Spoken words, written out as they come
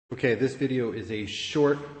Okay, this video is a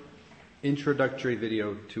short introductory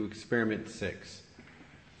video to experiment 6,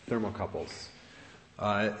 thermocouples.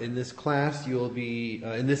 In this class,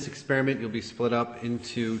 in this experiment, you'll be split up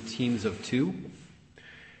into teams of 2.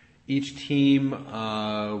 Each team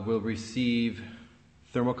will receive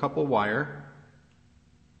thermocouple wire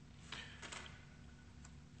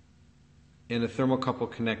and a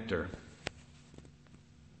thermocouple connector.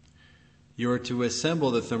 You are to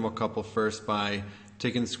assemble the thermocouple first by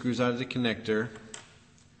taking the screws out of the connector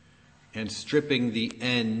and stripping the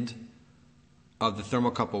end of the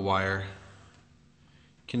thermocouple wire,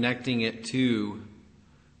 connecting the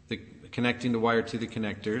wire to the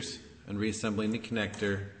connectors and reassembling the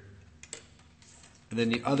connector. And then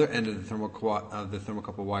the other end of the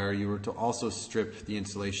thermocouple wire, you were to also strip the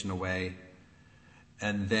insulation away,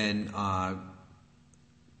 and then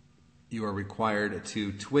you are required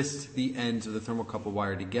to twist the ends of the thermocouple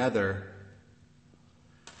wire together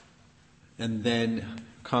and then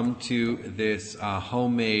come to this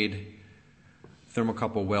homemade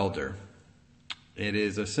thermocouple welder. It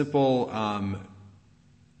is a simple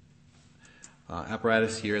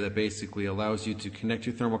apparatus here that basically allows you to connect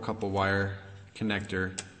your thermocouple wire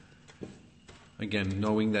connector, again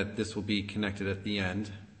knowing that this will be connected at the end.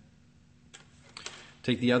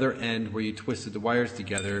 Take the other end where you twisted the wires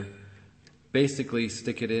together, basically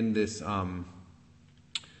stick it in this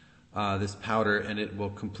this powder, and it will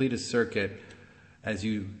complete a circuit as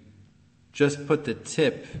you just put the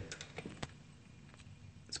tip.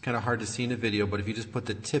 It's kind of hard to see in a video, but if you just put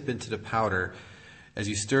the tip into the powder, as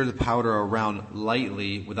you stir the powder around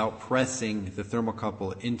lightly without pressing the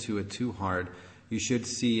thermocouple into it too hard, you should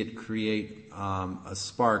see it create a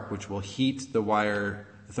spark which will heat the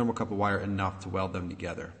thermocouple wire enough to weld them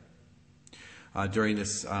together. During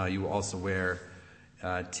this, you will also wear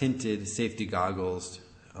tinted safety goggles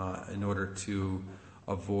in order to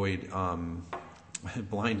avoid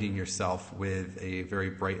blinding yourself with a very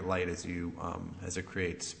bright light as it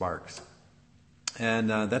creates sparks. And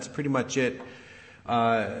that's pretty much it.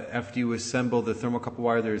 After you assemble the thermocouple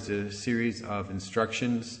wire, there's a series of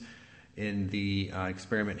instructions in the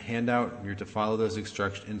experiment handout. You're to follow those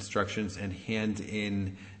instructions and hand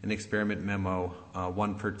in an experiment memo,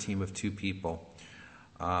 1 per team of 2 people.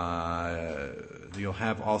 You'll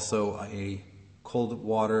have also a cold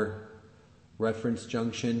water reference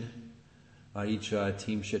junction. Each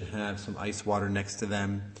team should have some ice water next to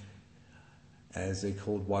them as a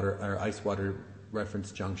cold water or ice water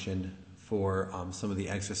reference junction for some of the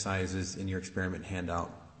exercises in your experiment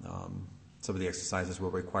handout. Some of the exercises will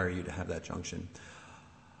require you to have that junction.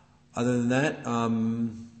 Other than that,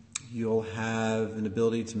 you'll have an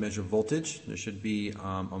ability to measure voltage. There should be a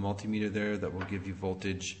multimeter there that will give you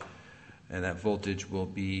voltage, and that voltage will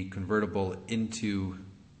be convertible into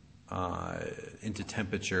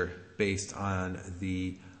temperature based on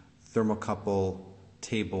the thermocouple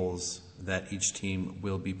tables that each team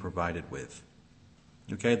will be provided with.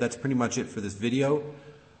 Okay, that's pretty much it for this video.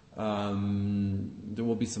 There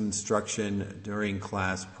will be some instruction during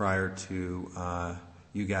class prior to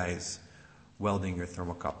you guys welding your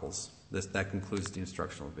thermocouples. That concludes the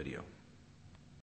instructional video.